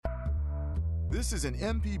This is an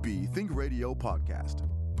MPB Think Radio podcast.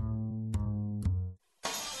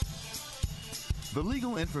 The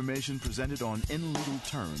legal information presented on In Legal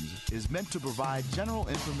Terms is meant to provide general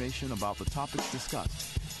information about the topics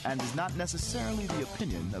discussed and is not necessarily the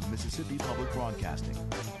opinion of Mississippi Public Broadcasting.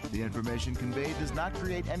 The information conveyed does not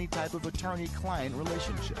create any type of attorney-client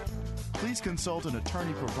relationship. Please consult an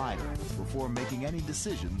attorney provider before making any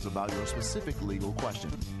decisions about your specific legal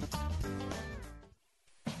questions.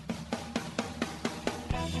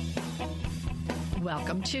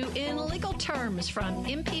 Welcome to In Legal Terms from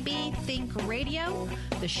MPB Think Radio,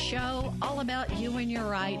 the show all about you and your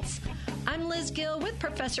rights. I'm Liz Gill with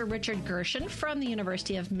Professor Richard Gershon from the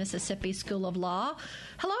University of Mississippi School of Law.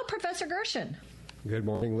 Hello, Professor Gershon. Good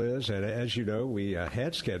morning, Liz. And as you know, we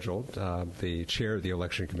had scheduled the chair of the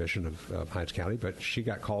Election Commission of Hinds County, but she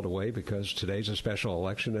got called away because today's a special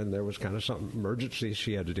election and there was kind of some emergency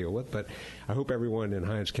she had to deal with. But I hope everyone in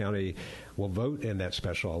Hinds County will vote in that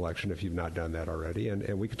special election if you've not done that already. And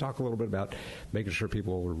we can talk a little bit about making sure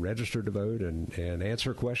people are registered to vote and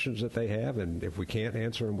answer questions that they have. And if we can't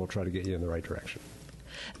answer them, we'll try to get you in the right direction.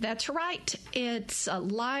 That's right. It's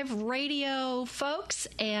live radio, folks,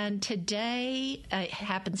 and today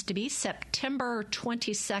happens to be September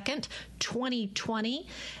 22nd, 2020,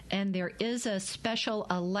 and there is a special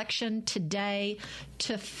election today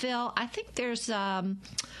to fill. I think there's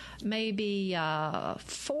maybe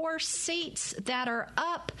 4 seats that are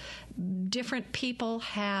up. Different people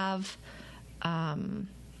have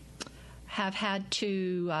had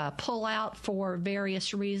to pull out for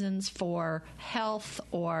various reasons, for health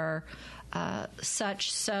or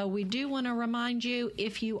such. So we do want to remind you,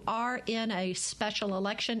 if you are in a special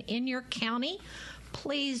election in your county,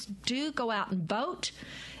 please do go out and vote.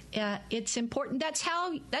 It's important. That's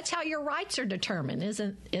how your rights are determined,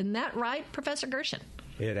 isn't that right, Professor Gershon?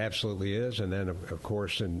 It absolutely is. And then, of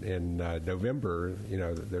course, in November,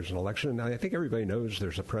 there's an election. I think everybody knows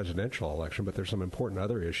there's a presidential election, but there's some important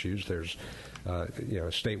other issues. There's, a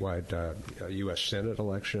statewide U.S. Senate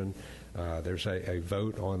election. There's a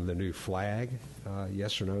vote on the new flag,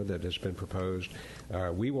 yes or no, that has been proposed.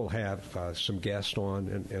 We will have some guests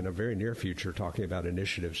on in a very near future talking about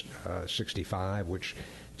Initiative 65, which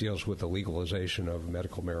deals with the legalization of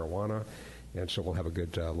medical marijuana. And so we'll have a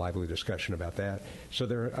good, lively discussion about that. So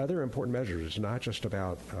there are other important measures. It's not just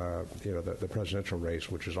about, the presidential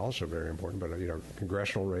race, which is also very important, but,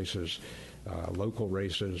 congressional races, local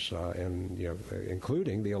races, and,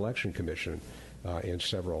 including the Election Commission in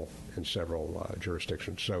several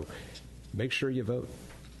jurisdictions. So make sure you vote.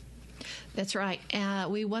 That's right.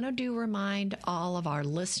 We want to remind all of our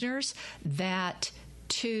listeners that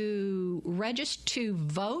to register to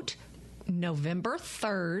vote November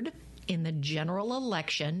 3rd, in the general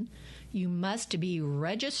election, you must be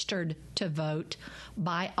registered to vote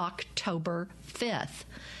by October 5th.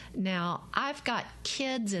 Now, I've got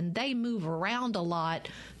kids and they move around a lot,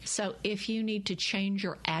 so if you need to change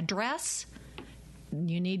your address,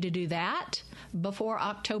 you need to do that before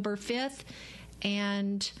October 5th.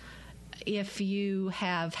 And if you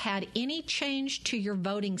have had any change to your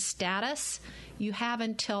voting status, you have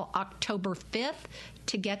until October 5th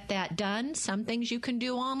to get that done. Some things you can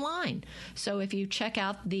do online. So if you check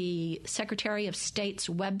out the Secretary of State's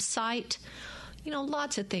website,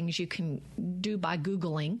 lots of things you can do by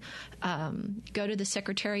Googling. Go to the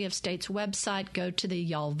Secretary of State's website, go to the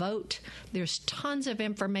Y'all Vote. There's tons of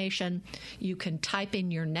information. You can type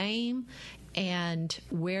in your name and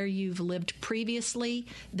where you've lived previously.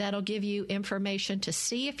 That'll give you information to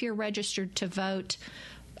see if you're registered to vote,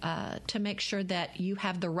 to make sure that you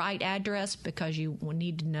have the right address, because you will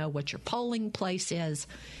need to know what your polling place is.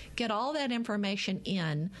 Get all that information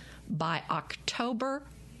in by October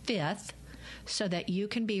 5th so that you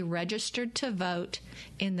can be registered to vote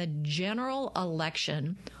in the general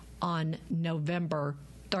election on November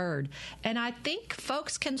 3rd. And I think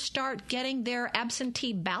folks can start getting their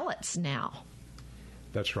absentee ballots now.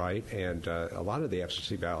 That's right. And a lot of the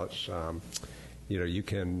absentee ballots, you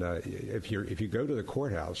can, if you go to the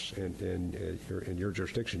courthouse in your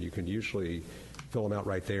jurisdiction, you can usually fill them out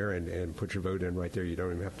right there and put your vote in right there. You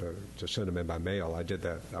don't even have to send them in by mail. I did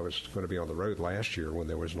that. I was going to be on the road last year when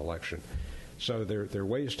there was an election. So there are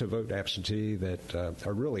ways to vote absentee that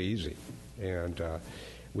are really easy. And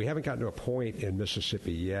we haven't gotten to a point in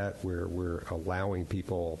Mississippi yet where we're allowing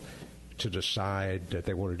people to decide that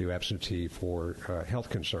they want to do absentee for health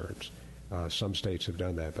concerns. Some states have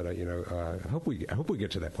done that, but I hope we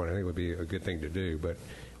get to that point. I think it would be a good thing to do, but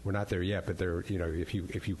we're not there yet. But there, if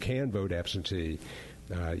you can vote absentee,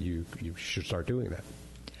 you should start doing that.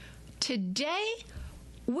 Today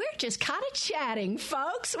We're just kind of chatting,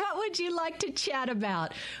 folks. What would you like to chat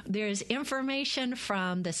about? There's information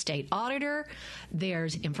from the state auditor.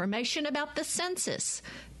 There's information about the census.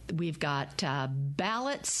 We've got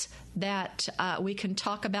ballots that we can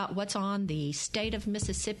talk about what's on the state of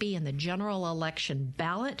Mississippi and the general election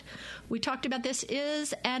ballot. We talked about this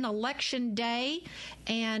is an election day,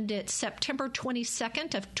 and it's September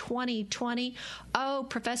 22nd of 2020. Oh,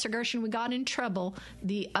 Professor Gershon, we got in trouble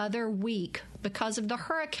the other week because of the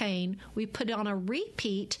hurricane. We put on a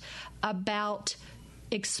repeat about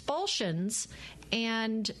expulsions,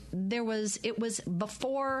 and it was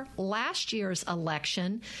before last year's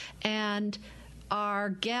election, and our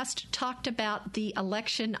guest talked about the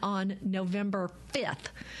election on November 5th,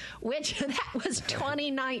 which that was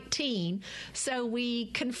 2019. So we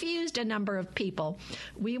confused a number of people.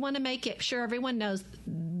 We want to make it sure everyone knows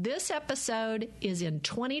this episode is in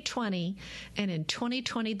 2020, and in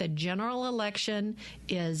 2020, the general election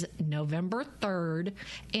is November 3rd,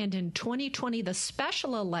 and in 2020, the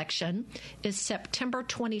special election is September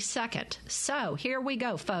 22nd. So here we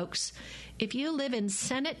go, folks. If you live in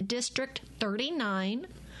Senate District 39,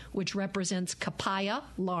 which represents Copiah,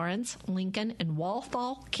 Lawrence, Lincoln, and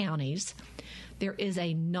Walthall counties, there is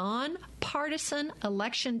a nonpartisan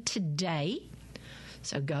election today.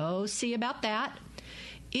 So go see about that.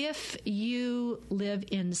 If you live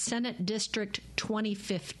in Senate District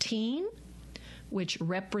 2015, which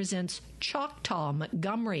represents Choctaw,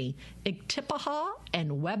 Montgomery, Ictipaha,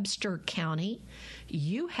 and Webster County,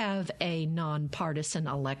 you have a nonpartisan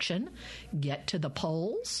election. Get to the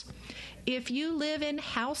polls. If you live in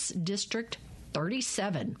House District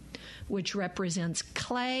 37, which represents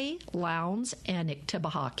Clay, Lowndes, and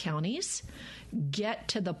Ictipaha counties, get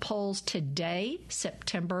to the polls today,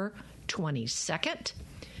 September 22nd.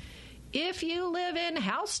 If you live in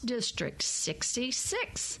House District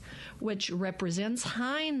 66, which represents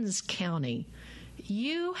Hinds County,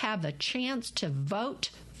 you have a chance to vote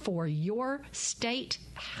for your state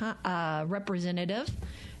representative,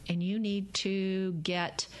 and you need to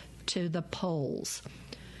get to the polls.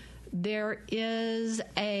 There is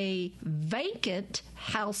a vacant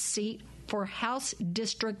House seat for House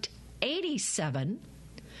District 87.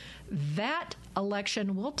 That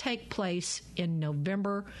election will take place in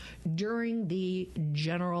November during the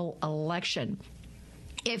general election.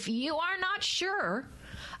 If you are not sure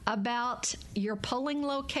about your polling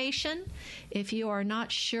location, if you are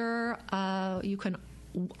not sure, you can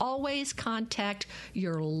always contact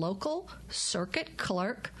your local circuit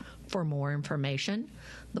clerk for more information.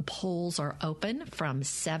 The polls are open from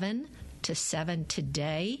 7 to 7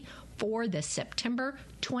 today for the September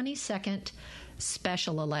 22nd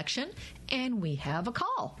special election, and we have a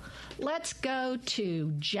call. Let's go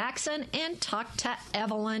to Jackson and talk to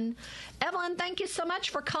Evelyn. Evelyn, thank you so much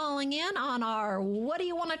for calling in on our What Do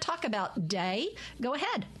You Want to Talk About day. Go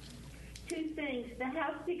ahead. Two things. The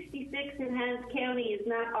House 66 in Hinds County is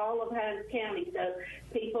not all of Hinds County, so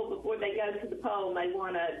people, before they go to the poll, may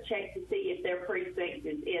want to check to see if their precinct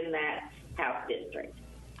is in that House district.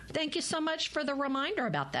 Thank you so much for the reminder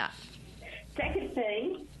about that. Second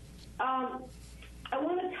thing, I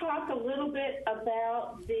want to talk a little bit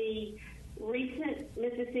about the recent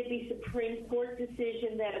Mississippi Supreme Court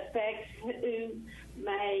decision that affects who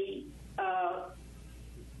may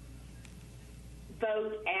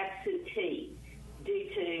vote absentee due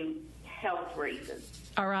to health reasons.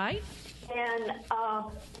 All right. And,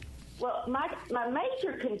 well, my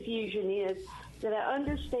major confusion is that I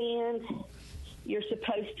understand you're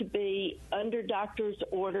supposed to be under doctor's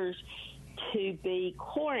orders to be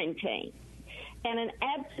quarantined. And an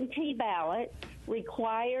absentee ballot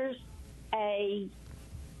requires a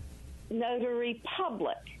notary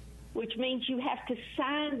public, which means you have to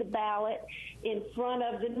sign the ballot in front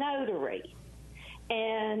of the notary.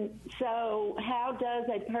 And so how does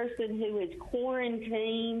a person who is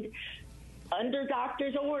quarantined under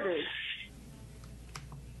doctor's orders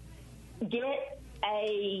get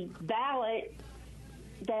a ballot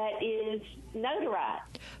that is notarized?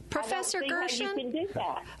 Professor Gershon,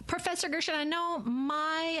 Professor Gershon, I know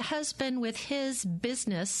my husband with his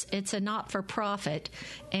business, it's a not-for-profit,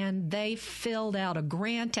 and they filled out a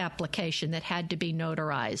grant application that had to be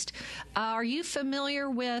notarized. Are you familiar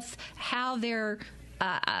with how they're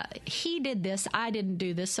he did this, I didn't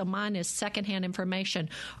do this, so mine is secondhand information.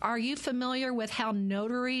 Are you familiar with how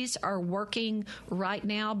notaries are working right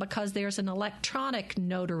now? Because there's an electronic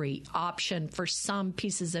notary option for some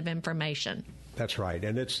pieces of information. That's right.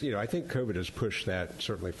 And it's, I think COVID has pushed that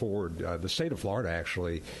certainly forward. The state of Florida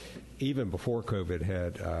actually, even before COVID,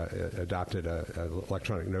 had adopted an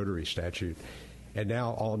electronic notary statute. And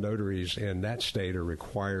now all notaries in that state are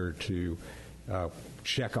required to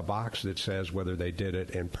check a box that says whether they did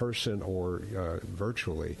it in person or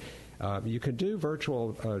virtually. You can do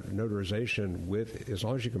virtual notarization with, as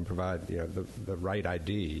long as you can provide the right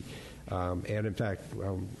ID. And in fact,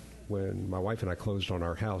 when my wife and I closed on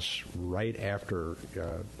our house right after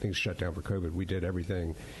things shut down for COVID, we did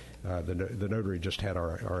everything. The notary just had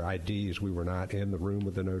our IDs. We were not in the room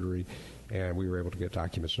with the notary, and we were able to get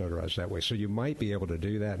documents notarized that way. So you might be able to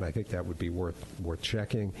do that, and I think that would be worth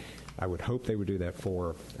checking. I would hope they would do that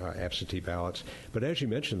for absentee ballots. But as you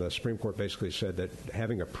mentioned, the Supreme Court basically said that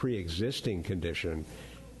having a pre-existing condition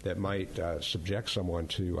that might subject someone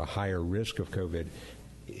to a higher risk of COVID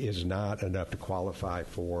is not enough to qualify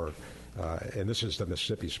for, and this is the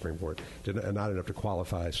Mississippi Supreme Court, not enough to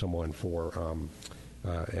qualify someone for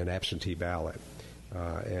an absentee ballot.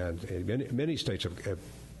 And many states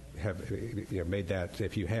have made that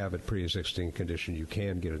if you have a pre-existing condition, you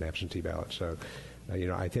can get an absentee ballot. So,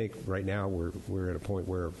 I think right now we're at a point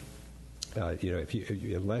where,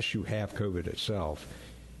 unless you have COVID itself,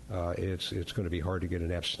 it's going to be hard to get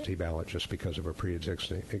an absentee ballot just because of a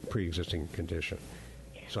pre-existing condition.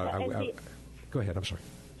 So go ahead. I'm sorry.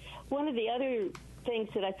 One of the other things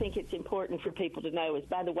that I think it's important for people to know is,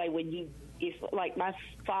 by the way, if like my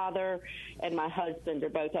father and my husband are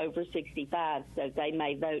both over 65, so they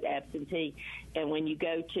may vote absentee. And when you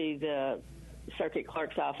go to the circuit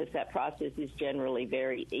clerk's office, that process is generally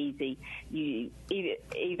very easy.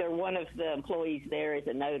 Either one of the employees there is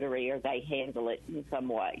a notary, or they handle it in some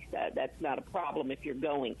way. So that's not a problem if you're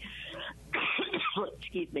going,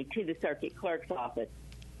 excuse me, to the circuit clerk's office.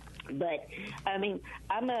 But I mean,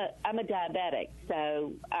 I'm a diabetic,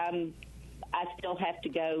 so I still have to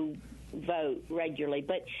go vote regularly.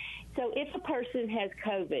 But so if a person has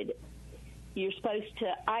COVID, you're supposed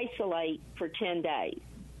to isolate for 10 days.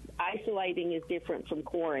 Isolating is different from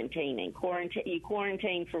quarantining. You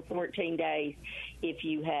quarantine for 14 days if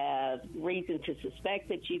you have reason to suspect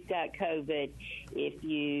that you've got COVID, if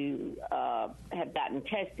you have gotten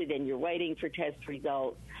tested and you're waiting for test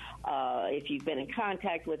results, if you've been in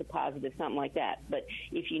contact with a positive, something like that. But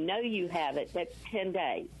if you know you have it, that's 10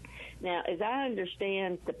 days. Now, as I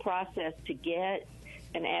understand the process to get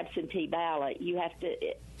an absentee ballot, you have to,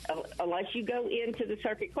 unless you go into the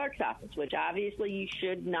circuit clerk's office, which obviously you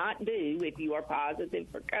should not do if you are positive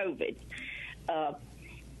for COVID,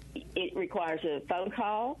 it requires a phone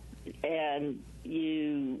call, and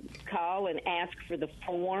you call and ask for the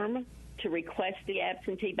form to request the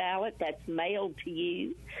absentee ballot. That's mailed to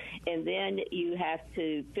you, and then you have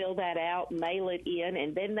to fill that out, mail it in,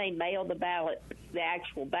 and then they mail the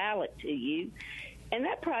actual ballot to you. And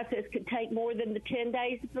that process could take more than the 10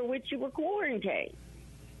 days for which you were quarantined.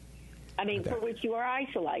 For which you are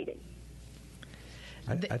isolating.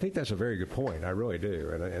 I think that's a very good point. I really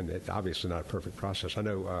do. And it's obviously not a perfect process. I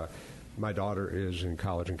know my daughter is in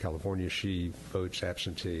college in California. She votes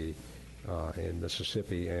absentee in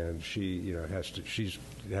Mississippi, and she, she's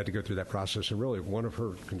had to go through that process. And really, one of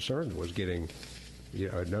her concerns was getting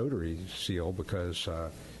a notary seal because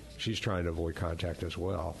she's trying to avoid contact as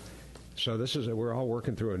well. So we're all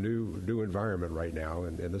working through a new environment right now,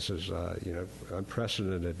 and this is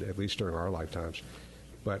unprecedented, at least during our lifetimes.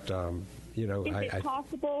 But is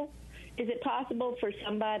it possible for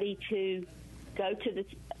somebody to go to the,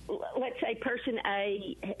 let's say person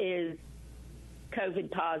A is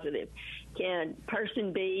COVID positive, can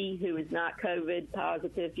person B, who is not COVID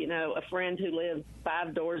positive, a friend who lives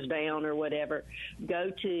 5 doors down or whatever,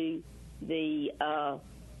 go to the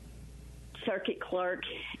circuit clerk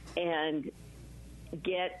and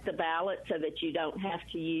get the ballot so that you don't have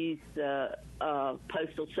to use the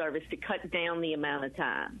postal service to cut down the amount of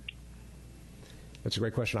time? That's a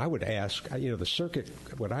great question. I would ask, the circuit,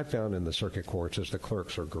 what I found in the circuit courts is the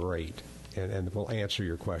clerks are great and will answer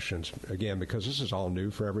your questions. Again, because this is all new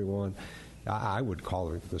for everyone, I would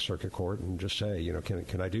call the circuit court and just say,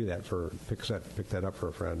 can I do that pick that up for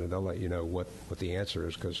a friend, and they'll let you know what the answer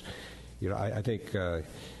is. Because, I think,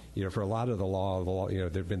 for a lot of the law, there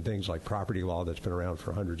have been things like property law that's been around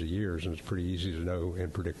for hundreds of years, and it's pretty easy to know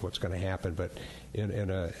and predict what's going to happen. But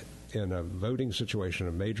in a voting situation,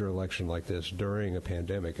 a major election like this during a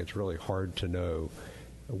pandemic, it's really hard to know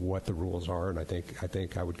what the rules are. And I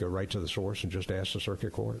think I would go right to the source and just ask the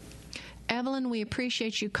circuit court. Evelyn, we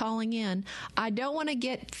appreciate you calling in. I don't want to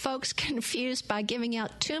get folks confused by giving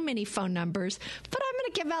out too many phone numbers, but I'm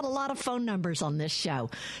going to give out a lot of phone numbers on this show.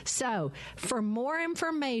 So for more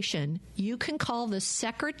information, you can call the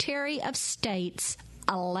Secretary of State's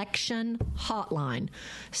election hotline.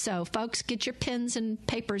 So folks, get your pens and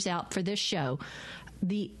papers out for this show.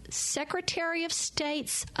 The Secretary of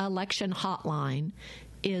State's election hotline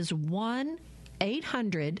is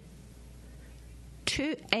 1-800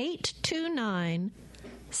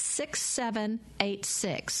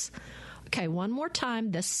 829-6786. Okay, one more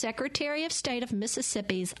time. The Secretary of State of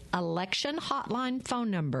Mississippi's election hotline phone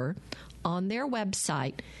number on their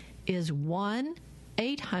website is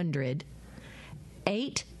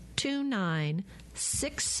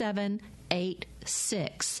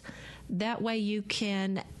 1-800-829-6786. That way you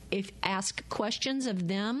can ask questions of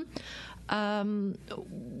them.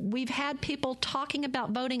 We've had people talking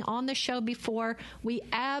about voting on the show before. We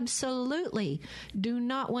absolutely do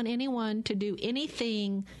not want anyone to do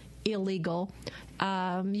anything illegal.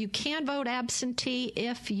 You can vote absentee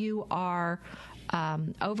if you are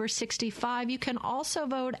over 65. You can also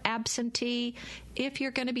vote absentee if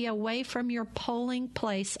you're going to be away from your polling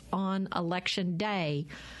place on Election Day.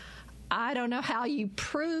 I don't know how you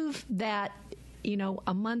prove that,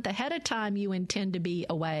 a month ahead of time you intend to be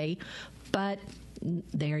away, but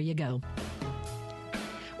there you go.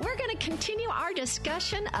 We're going to continue our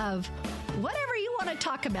discussion of whatever you want to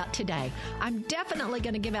talk about today. I'm definitely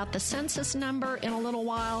going to give out the census number in a little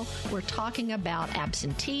while. We're talking about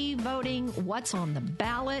absentee voting, what's on the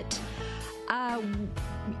ballot. How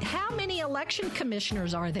many election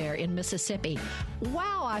commissioners are there in Mississippi?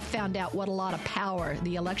 Wow, I found out what a lot of power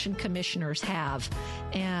the election commissioners have.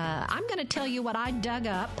 I'm going to tell you what I dug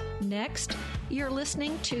up next. You're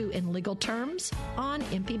listening to In Legal Terms on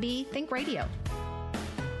MPB Think Radio.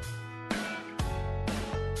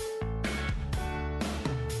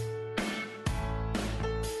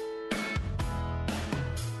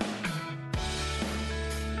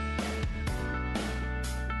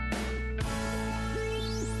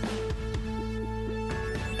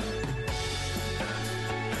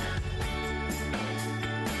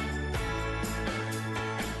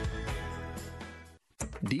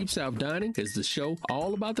 Deep South Dining is the show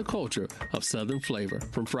all about the culture of Southern flavor,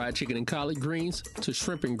 from fried chicken and collard greens to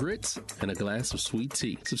shrimp and grits and a glass of sweet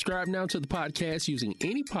tea. Subscribe now to the podcast using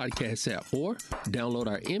any podcast app or download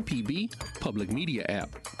our MPB Public Media app.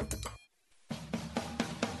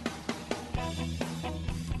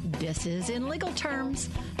 This is In Legal Terms.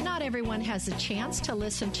 Not everyone has a chance to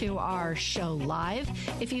listen to our show live.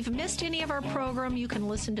 If you've missed any of our program, you can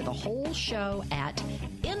listen to the whole show at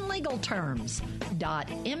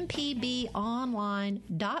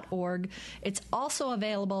inlegalterms.mpbonline.org. It's also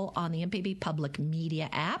available on the MPB Public Media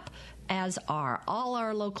app, as are all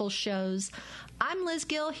our local shows. I'm Liz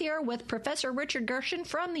Gill here with Professor Richard Gershon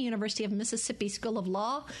from the University of Mississippi School of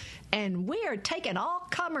Law, and we are taking all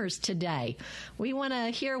comers today. We want to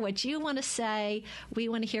hear what you want to say. We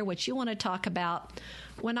want to hear what you want to talk about.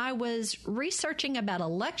 When I was researching about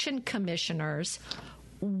election commissioners,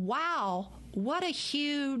 wow, what a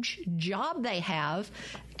huge job they have,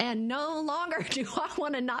 and no longer do I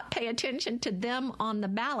want to not pay attention to them on the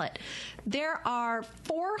ballot. There are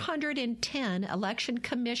 410 election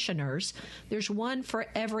commissioners. There's one for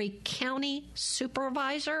every county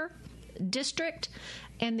supervisor district,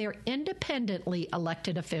 and they're independently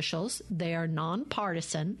elected officials. They are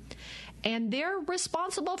nonpartisan, and they're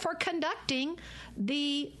responsible for conducting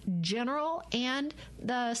the general and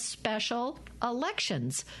the special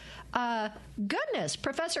elections. Goodness,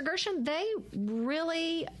 Professor Gershon, they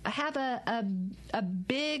really have a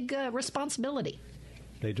big responsibility.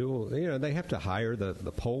 They do. They have to hire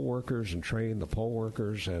the poll workers and train the poll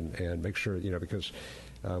workers and make sure, because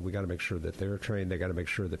we got to make sure that they're trained. They got to make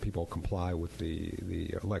sure that people comply with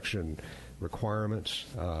the election requirements.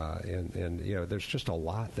 And there's just a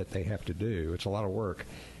lot that they have to do. It's a lot of work.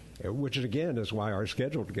 Which, again, is why our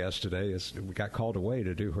scheduled guest today we got called away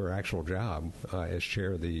to do her actual job as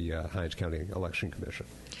chair of the Hinds County Election Commission.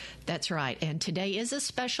 That's right. And today is a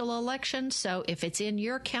special election, so if it's in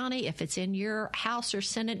your county, if it's in your House or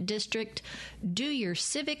Senate district, do your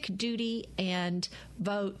civic duty and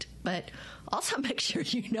vote. But also make sure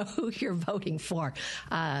you know who you're voting for.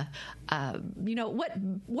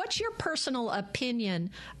 What's your personal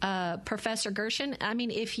opinion, Professor Gershon? I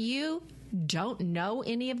mean, if you don't know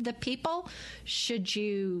any of the people, should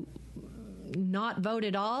you not vote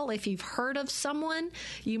at all? If you've heard of someone,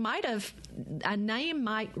 a name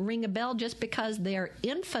might ring a bell just because they're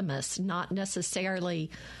infamous, not necessarily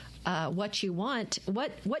what you want.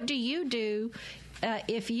 What do you do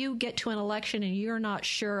if you get to an election and you're not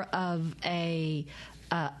sure of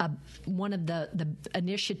one of the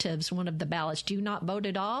initiatives, one of the ballots? Do you not vote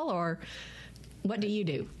at all, or what do you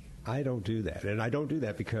do? I don't do that, and I don't do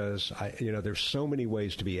that because there's so many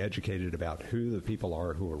ways to be educated about who the people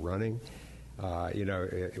are who are running.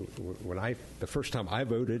 The first time I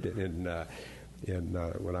voted in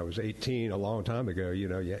when I was 18, a long time ago,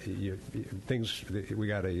 things, we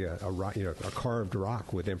got a carved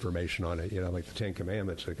rock with information on it, like the Ten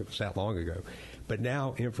Commandments. It was that long ago. But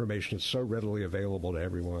now information is so readily available to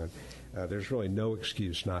everyone. There's really no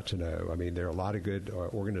excuse not to know. I mean, there are a lot of good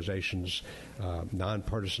organizations,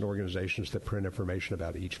 nonpartisan organizations that print information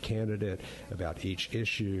about each candidate, about each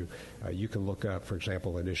issue. You can look up, for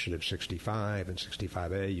example, Initiative 65 and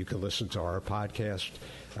 65A. You can listen to our podcast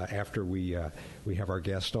after we have our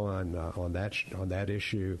guest on that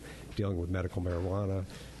issue, dealing with medical marijuana.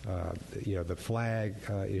 The flag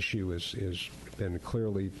issue is been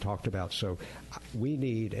clearly talked about. So we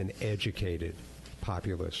need an educated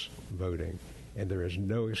populace voting, and there is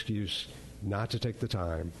no excuse not to take the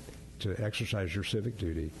time to exercise your civic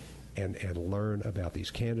duty and learn about these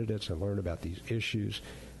candidates and learn about these issues,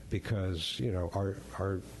 because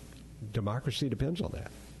our democracy depends on that.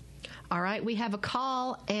 All right, we have a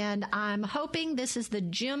call, and I'm hoping this is the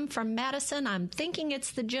Jim from Madison. I'm thinking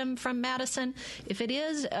it's the Jim from Madison. If it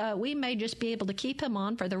is, we may just be able to keep him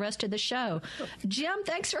on for the rest of the show. Jim,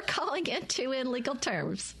 thanks for calling into In Legal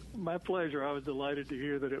Terms. My pleasure. I was delighted to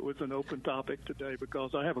hear that it was an open topic today,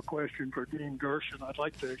 because I have a question for Dean Gershon. I'd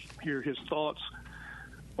like to hear his thoughts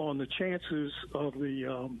on the chances of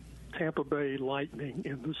the Tampa Bay Lightning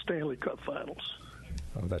in the Stanley Cup Finals.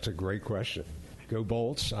 Oh, that's a great question. Go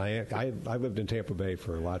Bolts. I lived in Tampa Bay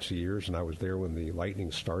for lots of years, and I was there when the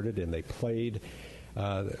Lightning started, and they played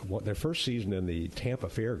their first season in the Tampa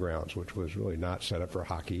Fairgrounds, which was really not set up for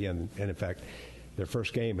hockey. And in fact, their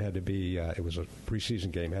first game had to be, it was a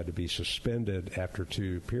preseason game, had to be suspended after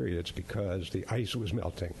 2 periods because the ice was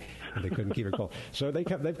melting and they couldn't keep it cold. So they've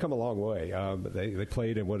come a long way. They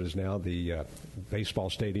played in what is now the baseball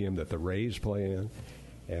stadium that the Rays play in.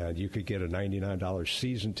 And you could get a $99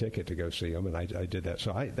 season ticket to go see them, and I did that.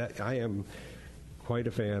 So I am quite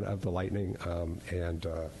a fan of the Lightning,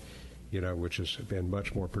 which has been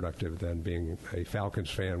much more productive than being a Falcons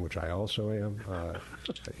fan, which I also am.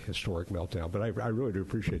 Historic meltdown. But I really do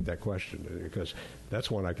appreciate that question, because that's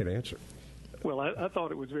one I can answer. Well, I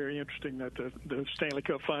thought it was very interesting that the Stanley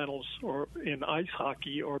Cup Finals in ice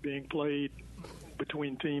hockey are being played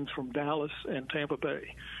between teams from Dallas and Tampa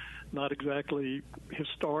Bay. Not exactly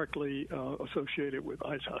historically associated with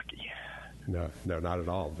ice hockey. No, not at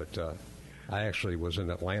all. But I actually was an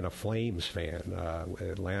Atlanta Flames fan.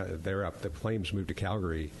 The Flames moved to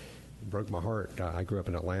Calgary. Broke my heart. I grew up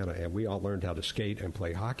in Atlanta, and we all learned how to skate and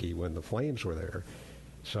play hockey when the Flames were there.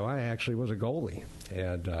 So I actually was a goalie,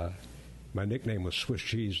 and my nickname was Swiss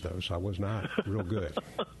Cheese, though, so I was not real good.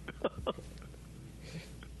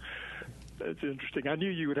 That's interesting. I knew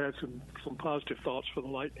you would have some positive thoughts for the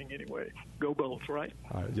Lightning anyway. Go Bolts, right?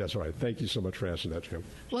 Yes, right. Thank you so much for answering that, Jim.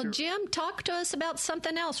 Well, Sure. Jim, talk to us about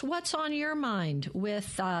something else. What's on your mind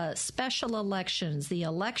with special elections, the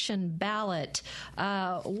election ballot?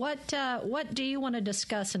 What do you want to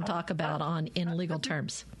discuss and talk about in legal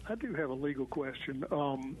terms? I do have a legal question.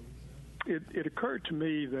 It occurred to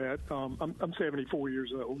me that I'm 74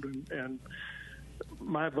 years old, and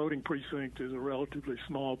my voting precinct is a relatively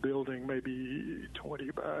small building, maybe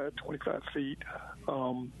 20 by 25 feet.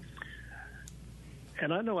 And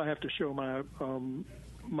I know I have to show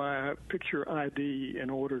my picture ID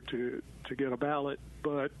in order to get a ballot,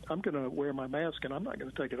 but I'm going to wear my mask and I'm not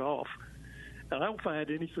going to take it off. And I don't find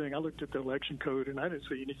anything. I looked at the election code and I didn't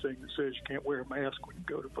see anything that says you can't wear a mask when you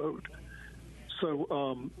go to vote.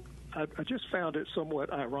 So I just found it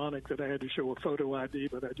somewhat ironic that I had to show a photo ID,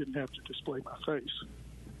 but I didn't have to display my face.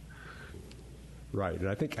 Right, and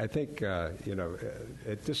I think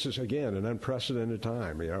this is again an unprecedented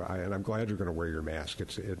time. And I'm glad you're going to wear your mask.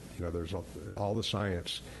 There's all the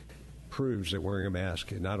science proves that wearing a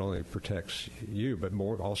mask not only protects you, but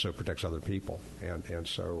also protects other people. And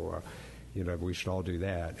so we should all do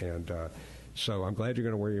that. And so I'm glad you're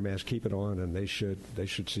going to wear your mask. Keep it on, and they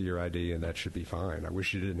should see your ID, and that should be fine. I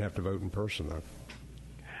wish you didn't have to vote in person, though.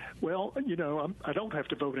 Well, I don't have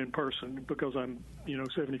to vote in person because I'm,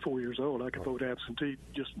 74 years old. I can vote absentee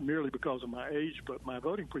just merely because of my age, but my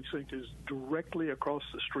voting precinct is directly across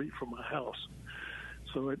the street from my house.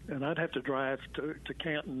 So, and I'd have to drive to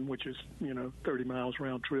Canton, which is, 30 miles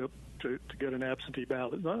round trip to get an absentee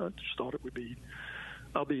ballot. I just thought it would be,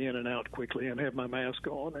 I'll be in and out quickly and have my mask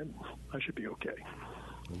on, and I should be okay.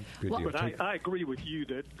 But I agree with you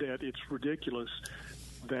that it's ridiculous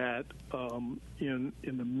that in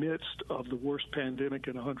the midst of the worst pandemic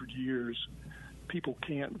in 100 years, people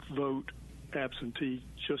can't vote absentee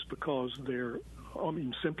just because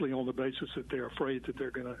simply on the basis that they're afraid that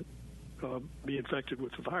they're going to be infected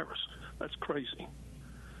with the virus. That's crazy.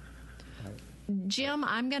 Jim,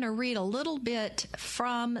 I'm going to read a little bit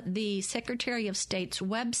from the Secretary of State's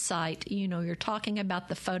website. You know, you're talking about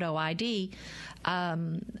the photo ID.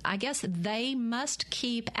 I guess they must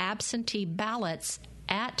keep absentee ballots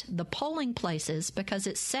at the polling places because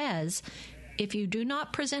it says if you do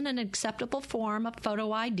not present an acceptable form of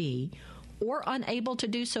photo ID or unable to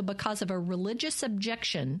do so because of a religious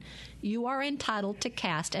objection, you are entitled to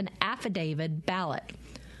cast an affidavit ballot.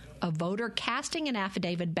 A voter casting an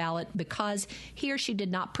affidavit ballot because he or she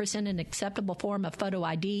did not present an acceptable form of photo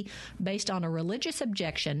ID based on a religious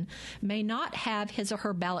objection may not have his or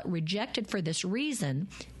her ballot rejected for this reason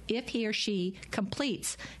if he or she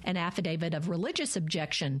completes an affidavit of religious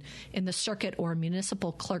objection in the circuit or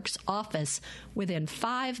municipal clerk's office within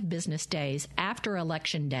 5 business days after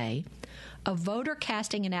Election Day. A voter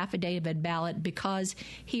casting an affidavit ballot because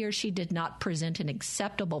he or she did not present an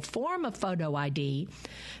acceptable form of photo ID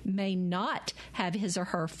may not have his or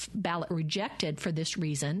her ballot rejected for this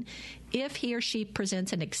reason if he or she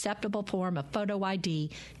presents an acceptable form of photo ID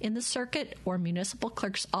in the circuit or municipal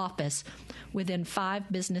clerk's office within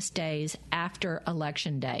 5 business days after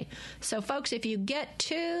Election Day. So, folks, if you get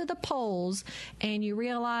to the polls and you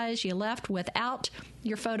realize you left without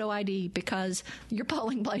your photo ID because your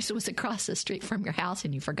polling place was across the street from your house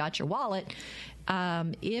and you forgot your wallet,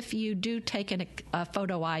 if you do take a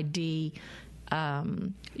photo ID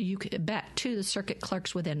you back to the circuit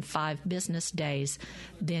clerks within 5 business days,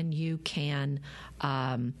 then you can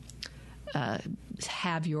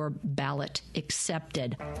have your ballot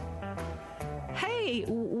accepted. Hey,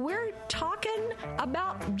 we're talking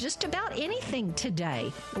about just about anything today.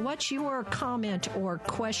 What's your comment or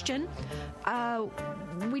question?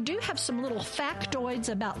 We do have some little factoids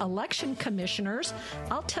about election commissioners.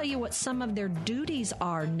 I'll tell you what some of their duties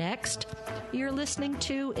are next. You're listening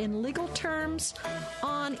to In Legal Terms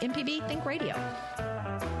on MPB Think Radio.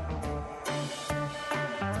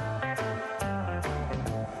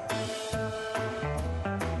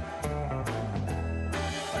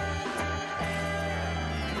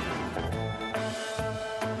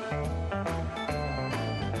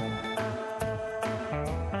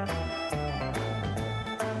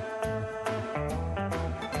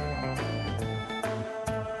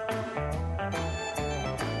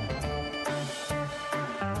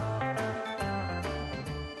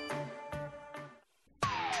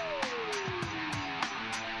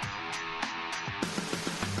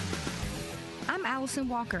 Allison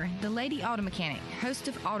Walker, the Lady Auto Mechanic, host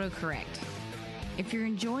of AutoCorrect. If you're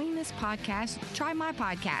enjoying this podcast, try my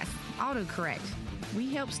podcast, AutoCorrect.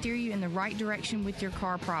 We help steer you in the right direction with your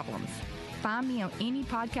car problems. Find me on any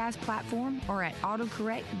podcast platform or at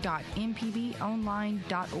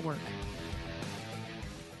autocorrect.mpbonline.org.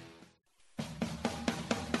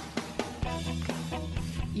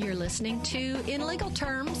 You're listening to In Legal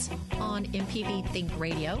Terms on MPB Think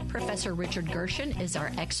Radio. Professor Richard Gershon is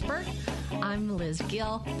our expert. I'm Liz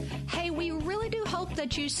Gill. Hey, we really do hope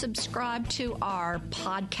that you subscribe to our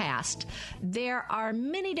podcast. There are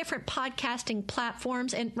many different podcasting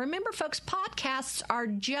platforms. And remember, folks, podcasts are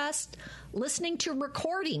just listening to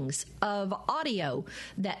recordings of audio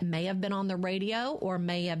that may have been on the radio or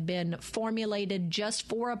may have been formulated just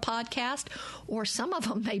for a podcast, or some of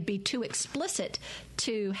them may be too explicit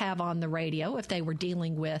to have on the radio if they were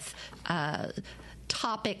dealing with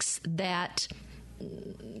topics that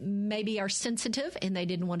maybe are sensitive and they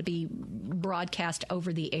didn't want to be broadcast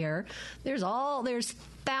over the air. There's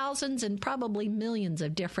thousands and probably millions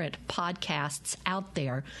of different podcasts out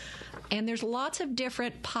there. And there's lots of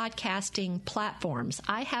different podcasting platforms.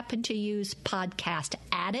 I happen to use Podcast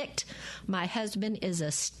Addict. My husband is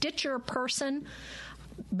a Stitcher person.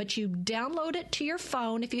 But you download it to your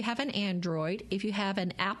phone if you have an Android. If you have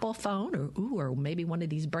an Apple phone or maybe one of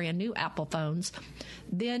these brand new Apple phones,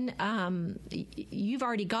 then you've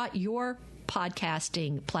already got your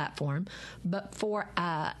podcasting platform. But for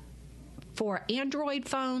Android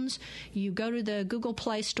phones, you go to the Google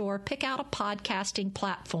Play Store, pick out a podcasting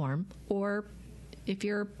platform, or if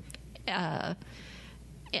you're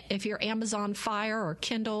Amazon Fire or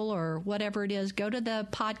Kindle or whatever it is, go to the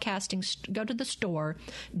store,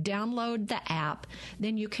 download the app,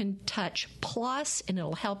 then you can touch plus and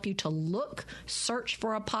it'll help you to search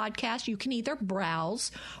for a podcast. You can either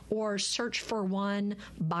browse or search for one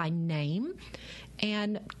by name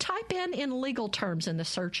and type in legal terms in the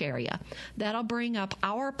search area. That'll bring up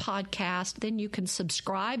our podcast. Then you can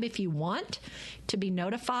subscribe if you want to be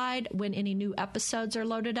notified when any new episodes are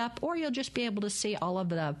loaded up, or you'll just be able to see all of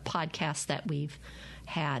the podcasts that we've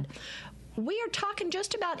had. We are talking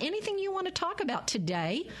just about anything you want to talk about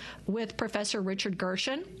today with Professor Richard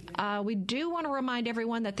Gershon. We do want to remind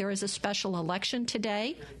everyone that there is a special election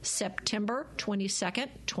today, September 22nd,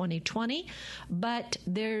 2020, but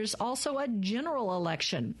there's also a general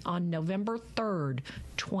election on November 3rd,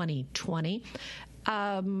 2020.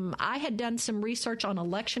 I had done some research on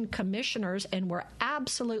election commissioners and were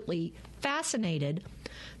absolutely fascinated.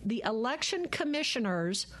 The election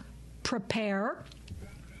commissioners prepare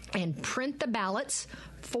and print the ballots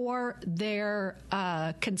for their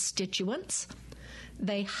constituents.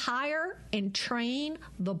 They hire and train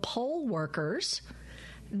the poll workers.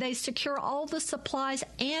 They secure all the supplies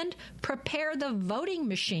and prepare the voting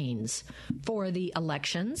machines for the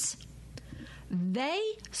elections. They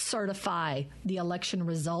certify the election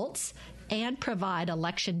results and provide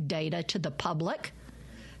election data to the public.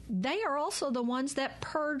 They are also the ones that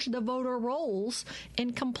purge the voter rolls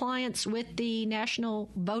in compliance with the National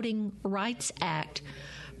Voting Rights Act.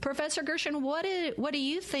 Professor Gershon, what do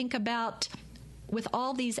you think about, with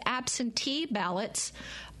all these absentee ballots,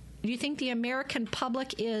 do you think the American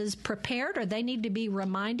public is prepared, or they need to be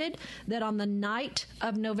reminded that on the night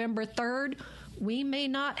of November 3rd, we may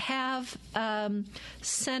not have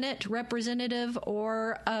Senate representative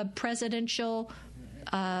or a presidential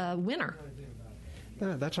winner?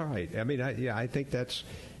 No, that's all right. I mean, I think that's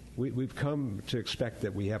we've come to expect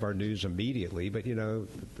that we have our news immediately, but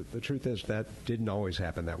the truth is that didn't always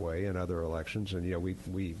happen that way in other elections, and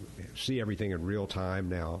we see everything in real time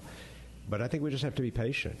now. But I think we just have to be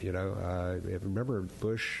patient. Remember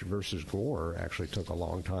Bush versus Gore actually took a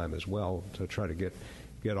long time as well to try to get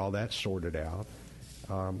all that sorted out,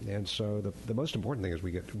 and so the most important thing is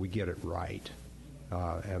we get it right.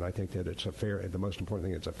 And I think that the most important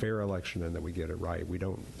thing, it's a fair election and that we get it right. We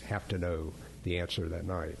don't have to know the answer that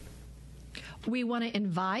night. We want to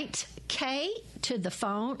invite Kay to the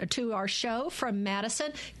phone, to our show from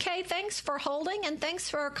Madison. Kay, thanks for holding and thanks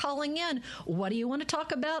for calling in. What do you want to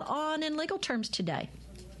talk about on In Legal Terms today?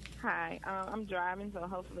 Hi, I'm driving, so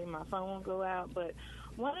hopefully my phone won't go out. But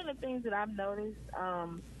one of the things that I've noticed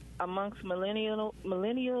amongst millennials,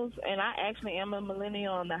 and I actually am a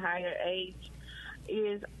millennial on the higher age,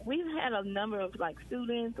 is we've had a number of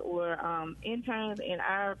students or interns in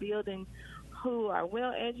our building who are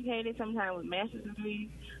well educated, sometimes with master's degrees,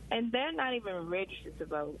 and they're not even registered to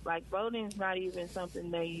vote. Voting is not even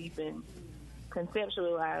something they even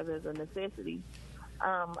conceptualize as a necessity.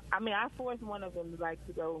 I forced one of them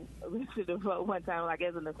to go register to vote one time,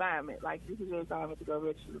 as an assignment. This is your assignment to go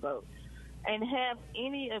register to vote. And have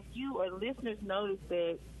any of you or listeners noticed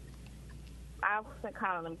that I've been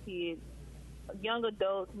calling them kids, young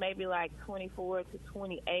adults, maybe 24 to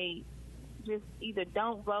 28, just either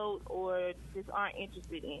don't vote or just aren't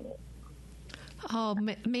interested in it? Oh,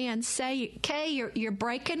 man, Kay, you're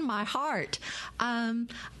breaking my heart.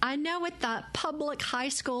 I know at the public high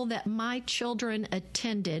school that my children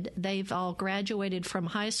attended, they've all graduated from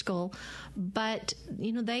high school, but,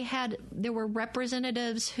 there were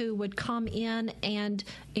representatives who would come in and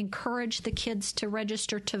encourage the kids to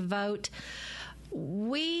register to vote.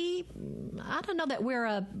 I don't know that we're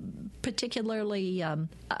a particularly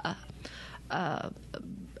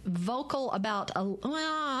vocal about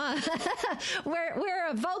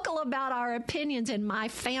we're vocal about our opinions in my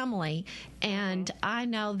family, and I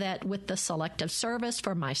know that with the selective service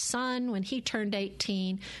for my son when he turned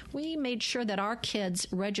 18, we made sure that our kids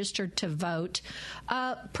registered to vote.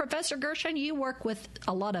 Professor Gershon, you work with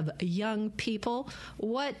a lot of young people.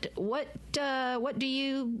 What do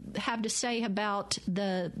you have to say about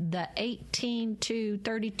the 18 to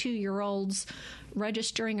 32-year-olds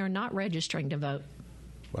registering or not registering to vote?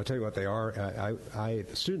 Well, I'll tell you what they are. The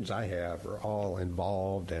students I have are all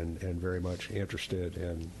involved and very much interested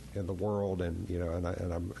in the world, and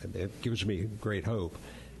it gives me great hope.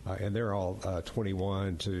 And they're all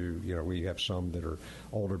 21 to, we have some that are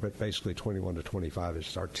older, but basically 21 to 25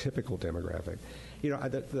 is our typical demographic.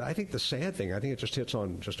 I think the sad thing, I think it just hits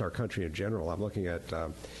on just our country in general. I'm looking at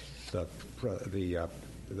the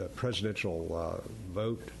presidential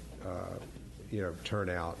vote,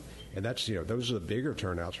 turnout. And that's, those are the bigger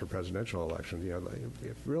turnouts for presidential elections.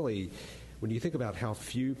 It really, when you think about how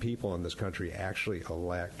few people in this country actually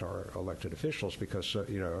elect our elected officials, because,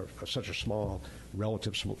 such a small,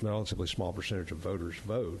 relatively small percentage of voters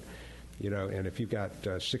vote, and if you've got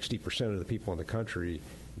 60% of the people in the country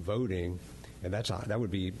voting, and that would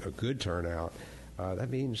be a good turnout, that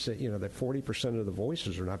means that, that 40% of the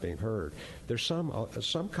voices are not being heard. There's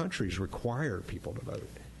some countries require people to vote.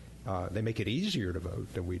 They make it easier to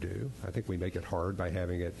vote than we do. I think we make it hard by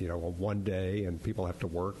having it, one day, and people have to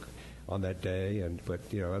work on that day. But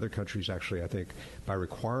other countries actually, I think, by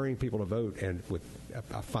requiring people to vote and with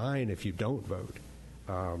a fine if you don't vote,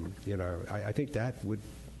 I think that would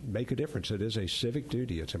make a difference. It is a civic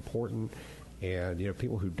duty. It's important. And,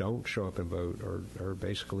 people who don't show up and vote are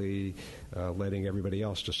basically letting everybody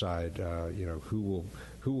else decide, who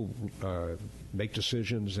will make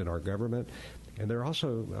decisions in our government. And they're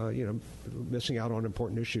also, missing out on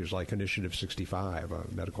important issues like Initiative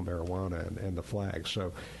 65, medical marijuana, and the flag.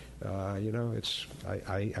 So,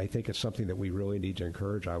 I think it's something that we really need to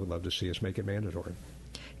encourage. I would love to see us make it mandatory.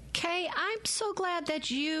 Kay, I'm so glad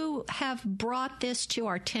that you have brought this to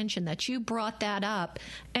our attention, that you brought that up.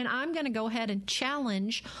 And I'm going to go ahead and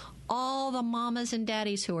challenge all the mamas and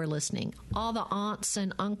daddies who are listening, all the aunts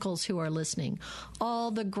and uncles who are listening,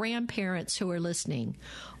 all the grandparents who are listening,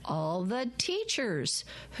 all the teachers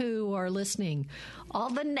who are listening, all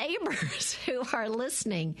the neighbors who are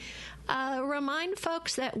listening. Remind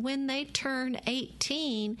folks that when they turn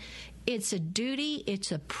 18, it's a duty,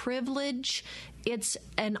 it's a privilege, it's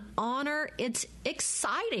an honor, it's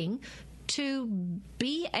exciting to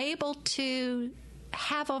be able to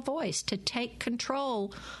have a voice, to take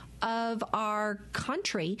control of our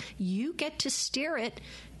country. You get to steer it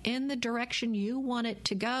in the direction you want it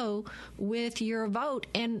to go with your vote.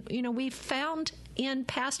 And, we've found in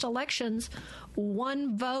past elections,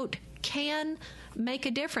 one vote can make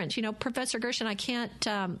a difference. Professor Gershon, I can't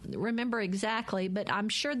remember exactly, but I'm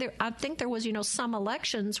sure I think there was, some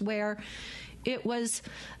elections where it was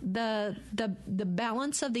the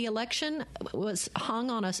balance of the election was hung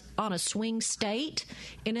on a swing state,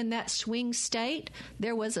 and in that swing state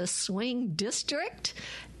there was a swing district,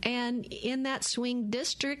 and in that swing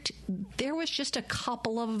district there was just a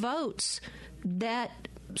couple of votes that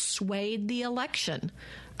swayed the election.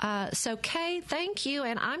 So Kay, thank you,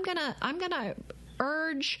 and I'm gonna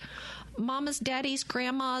urge mamas, daddies,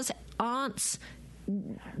 grandmas, aunts,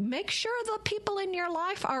 make sure the people in your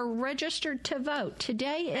life are registered to vote.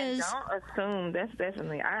 Today is... And don't assume. That's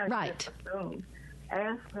definitely... Right. Assume.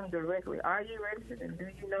 Ask them directly. Are you registered, and do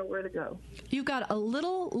you know where to go? You've got a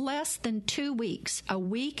little less than 2 weeks, a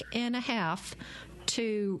week and a half,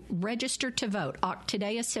 to register to vote.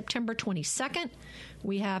 Today is September 22nd.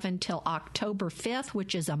 We have until October 5th,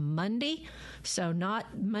 which is a Monday. So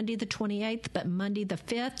not Monday the 28th, but Monday the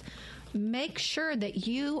 5th. Make sure that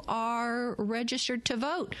you are registered to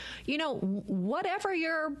vote. Whatever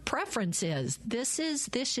your preference is, this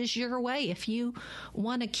is your way. If you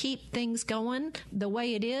want to keep things going the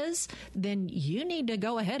way it is, then you need to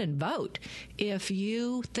go ahead and vote. If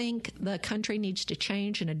you think the country needs to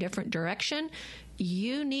change in a different direction,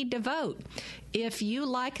 you need to vote. If you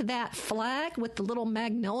like that flag with the little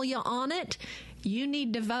magnolia on it, you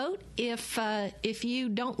need to vote. If you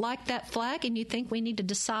don't like that flag and you think we need to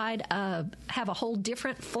decide have a whole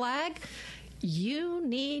different flag, you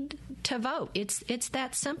need to vote. It's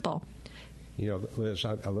that simple. Liz,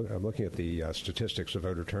 I'm looking at the statistics, the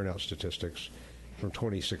voter turnout statistics from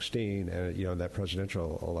 2016, and in that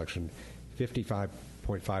presidential election,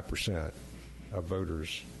 55.5% of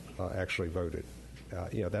voters actually voted.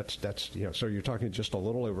 That's so you're talking just a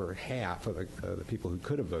little over half of the people who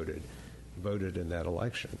could have voted in that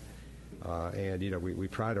election. And we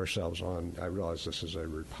pride ourselves on, I realize this is a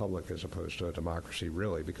republic as opposed to a democracy,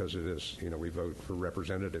 really, because it is, we vote for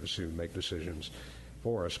representatives who make decisions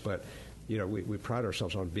for us. But, we pride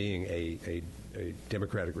ourselves on being a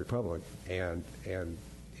democratic republic,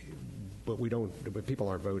 but people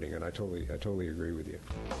aren't voting, and I totally agree with you.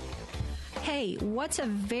 Hey, what's a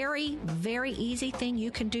very, very easy thing you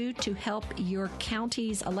can do to help your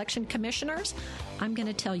county's election commissioners? I'm going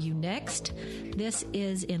to tell you next. This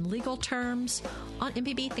is In Legal Terms on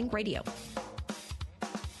MPB Think Radio.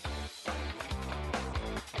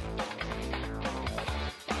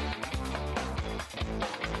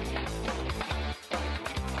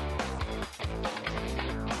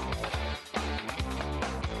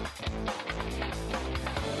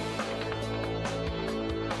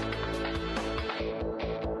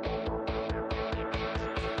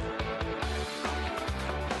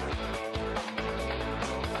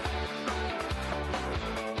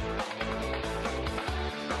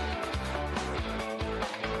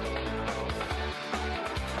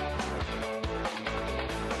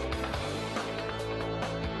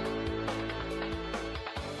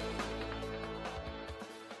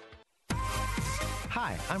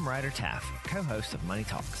 Hi, I'm Ryder Taff, co-host of Money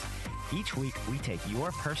Talks. Each week, we take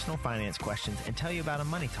your personal finance questions and tell you about a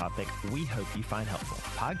money topic we hope you find helpful.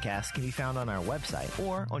 Podcasts can be found on our website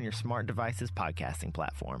or on your smart device's podcasting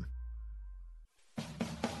platform.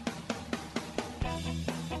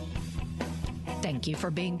 Thank you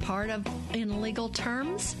for being part of In Legal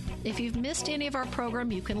Terms. If you've missed any of our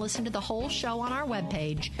program, you can listen to the whole show on our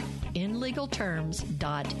webpage,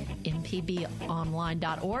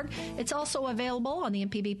 inlegalterms.mpbonline.org. It's also available on the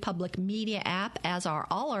MPB Public Media app, as are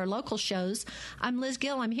all our local shows. I'm Liz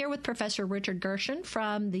Gill. I'm here with Professor Richard Gershon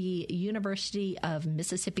from the University of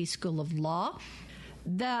Mississippi School of Law.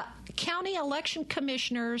 The county election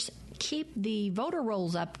commissioners keep the voter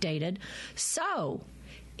rolls updated, so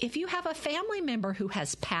if you have a family member who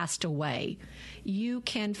has passed away, you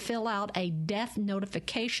can fill out a death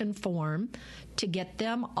notification form to get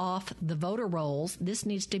them off the voter rolls. This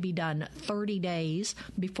needs to be done 30 days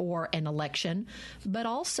before an election. But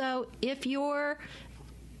also, if your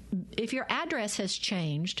address has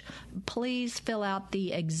changed, please fill out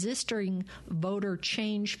the existing voter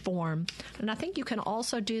change form. And I think you can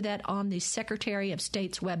also do that on the Secretary of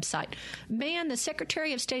State's website. Man, the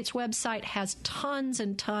Secretary of State's website has tons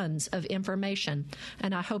and tons of information,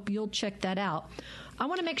 and I hope you'll check that out. I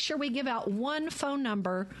want to make sure we give out one phone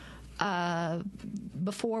number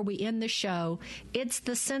before we end the show. It's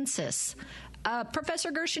the census.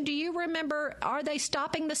 Professor Gershon, do you remember, are they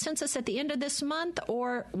stopping the census at the end of this month,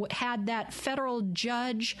 or had that federal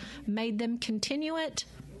judge made them continue it?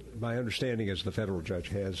 My understanding is the federal judge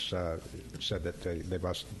has said that they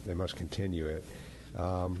must continue it.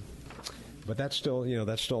 But that's still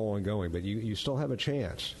ongoing. But you still have a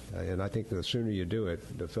chance, and I think the sooner you do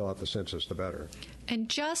it, to fill out the census, the better. And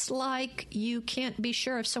just like you can't be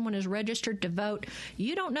sure if someone is registered to vote,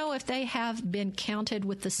 you don't know if they have been counted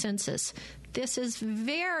with the census. This is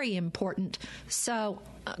very important. So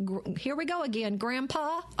here we go again.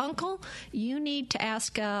 Grandpa, uncle, you need to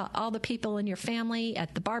ask all the people in your family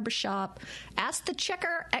at the barbershop, ask the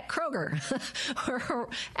checker at Kroger, or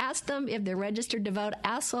ask them if they're registered to vote.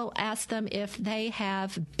 Also ask them if they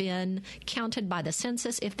have been counted by the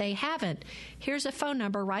census. If they haven't, here's a phone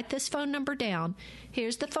number. Write this phone number down.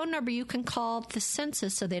 Here's the phone number you can call the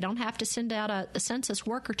census so they don't have to send out a census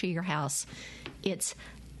worker to your house. It's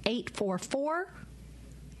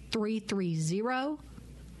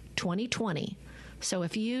 844-330-2020. So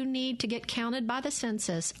if you need to get counted by the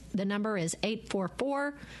census, the number is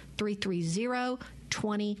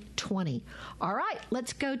 844-330-2020. All right,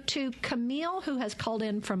 let's go to Camille, who has called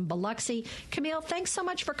in from Biloxi. Camille, thanks so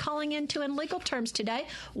much for calling in to In Legal Terms today.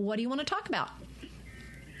 What do you want to talk about?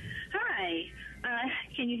 Hi.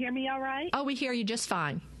 Can you hear me all right? Oh, we hear you just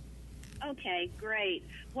fine. Okay, great.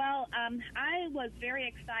 Well, I was very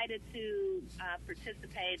excited to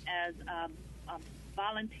participate as a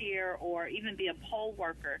volunteer or even be a poll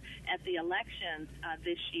worker at the elections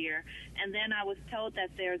this year. And then I was told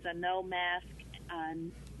that there's a no mask,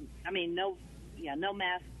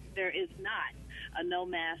 there is not a no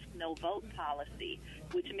mask, no vote policy,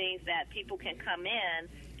 which means that people can come in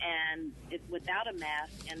and without a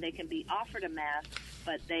mask, and they can be offered a mask,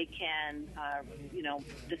 but they can,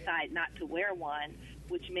 decide not to wear one,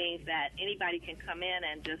 which means that anybody can come in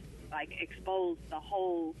and just expose the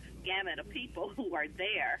whole gamut of people who are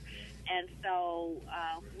there. And so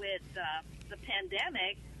with the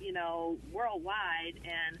pandemic, worldwide,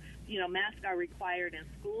 and masks are required in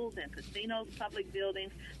schools and casinos, public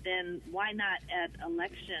buildings, then why not at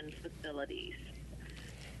election facilities?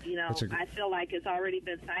 I feel like it's already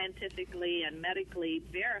been scientifically and medically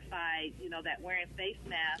verified, that wearing face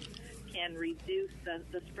masks can reduce the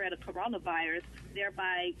spread of coronavirus,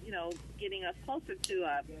 thereby, getting us closer to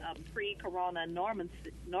a pre-corona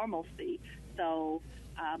normalcy. So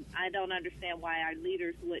I don't understand why our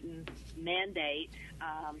leaders wouldn't mandate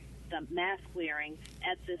the mask wearing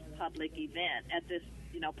at this public event,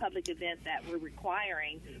 public event that we're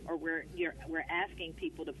requiring, or we're asking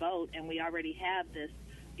people to vote, and we already have this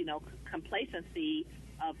complacency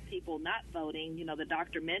of people not voting. The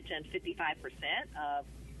doctor mentioned 55% of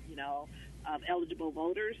eligible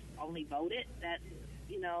voters only voted. That's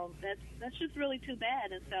just really too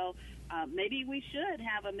bad. And so maybe we should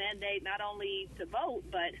have a mandate not only to vote,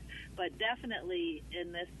 but definitely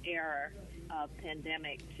in this era of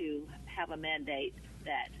pandemic to have a mandate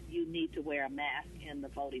that you need to wear a mask in the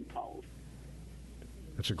voting polls.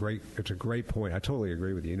 It's a great point. I totally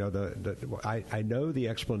agree with you. I know the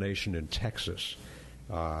explanation in Texas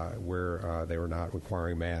where they were not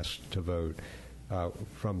requiring masks to vote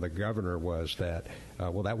from the governor was that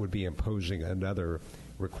that would be imposing another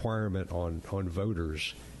requirement on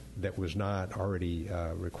voters that was not already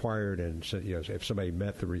required, and so, if somebody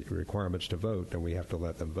met the requirements to vote, then we have to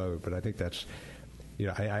let them vote. But I think that's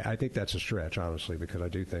I think that's a stretch, honestly, because I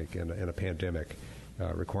do think in a pandemic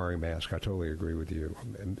requiring masks. I totally agree with you.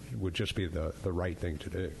 It would just be the right thing to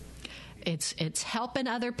do. It's helping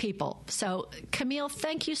other people. So, Camille,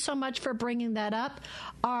 thank you so much for bringing that up.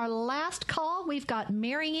 Our last call, we've got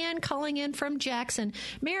Marianne calling in from Jackson.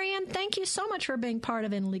 Marianne, thank you so much for being part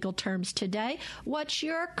of In Legal Terms today. What's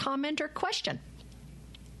your comment or question?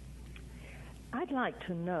 I'd like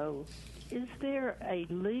to know, is there a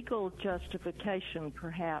legal justification,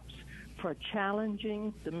 perhaps, for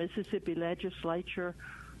challenging the Mississippi legislature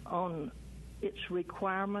on its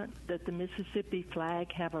requirement that the Mississippi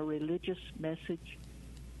flag have a religious message?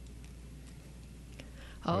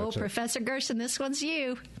 Oh, Professor Gerson, this one's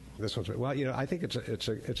you. This one's well. I think it's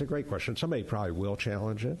a great question. Somebody probably will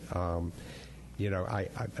challenge it. I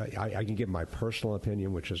can give my personal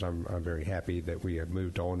opinion, which is I'm very happy that we have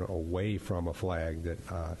moved on away from a flag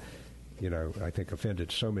that I think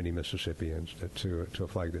offended so many Mississippians to a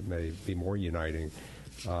flag that may be more uniting.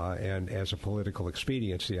 And as a political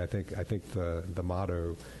expediency, I think the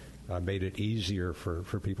motto made it easier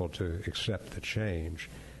for people to accept the change.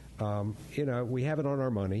 We have it on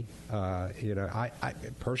our money. I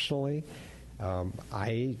personally,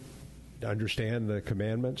 I understand the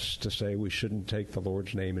commandments to say we shouldn't take the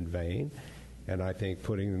Lord's name in vain. And I think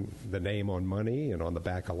putting the name on money and on the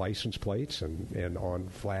back of license plates and on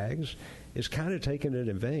flags is kind of taking it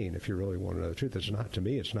in vain, if you really want to know the truth. It's not, to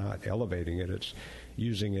me, it's not elevating it. It's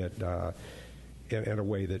using it in a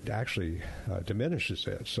way that actually diminishes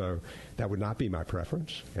it. So that would not be my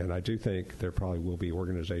preference. And I do think there probably will be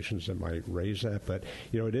organizations that might raise that. But,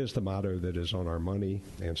 it is the motto that is on our money.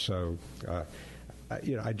 And so,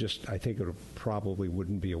 I think it probably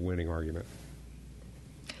wouldn't be a winning argument.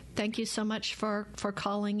 Thank you so much for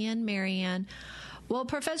calling in, Marianne. Well,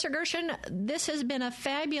 Professor Gerson, this has been a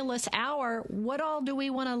fabulous hour. What all do we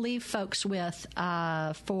want to leave folks with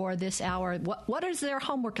for this hour? What is their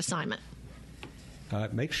homework assignment?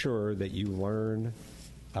 Make sure that you learn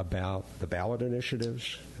about the ballot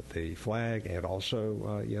initiatives, the flag, and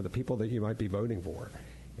also the people that you might be voting for.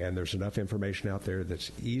 And there's enough information out there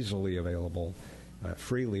that's easily available,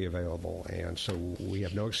 freely available, and so we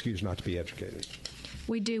have no excuse not to be educated.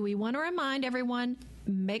 We do. We want to remind everyone,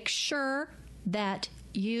 make sure that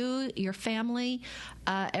you, your family,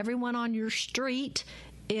 everyone on your street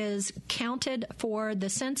is counted for the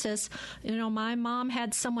census. My mom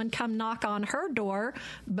had someone come knock on her door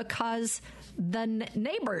because the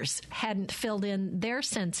neighbors hadn't filled in their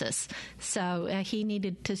census. So he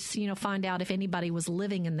needed to, find out if anybody was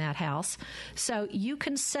living in that house. So you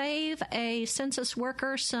can save a census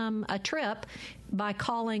worker a trip by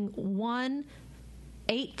calling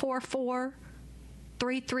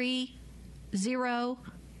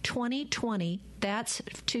 1-844-330-2020. That's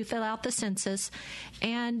to fill out the census.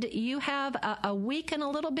 And you have a week and a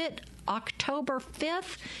little bit. October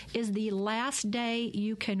 5th is the last day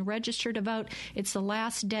you can register to vote. It's the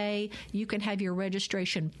last day you can have your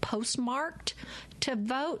registration postmarked to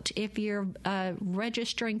vote. If you're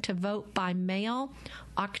registering to vote by mail,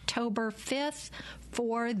 October 5th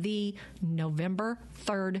for the November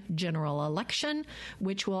 3rd general election,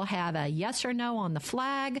 which will have a yes or no on the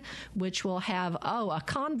flag, which will have, a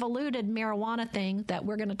convoluted marijuana thing that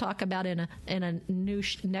we're going to talk about in a new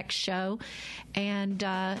next show. And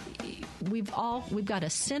we've got a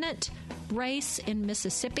Senate race in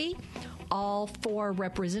Mississippi, all 4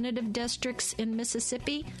 representative districts in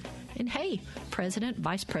Mississippi. And hey, president,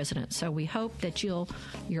 vice president. So we hope that you're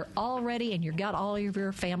all ready and you've got all of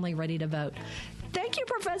your family ready to vote. Thank you,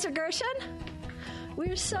 Professor Gerson.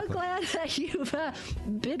 We're so glad that you've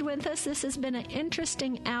been with us. This has been an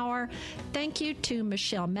interesting hour. Thank you to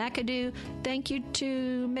Michelle McAdoo. Thank you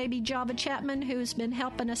to maybe Java Chapman, who's been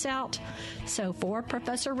helping us out. So for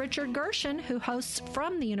Professor Richard Gerson, who hosts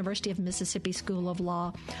from the University of Mississippi School of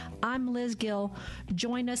Law, I'm Liz Gill.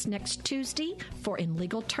 Join us next Tuesday for In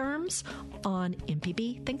Legal Terms on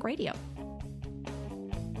MPB Think Radio.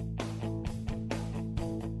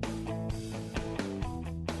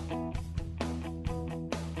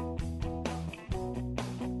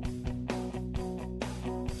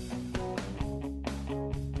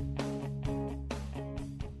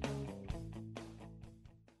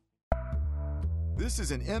 This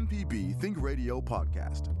is an MPB Think Radio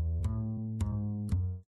podcast.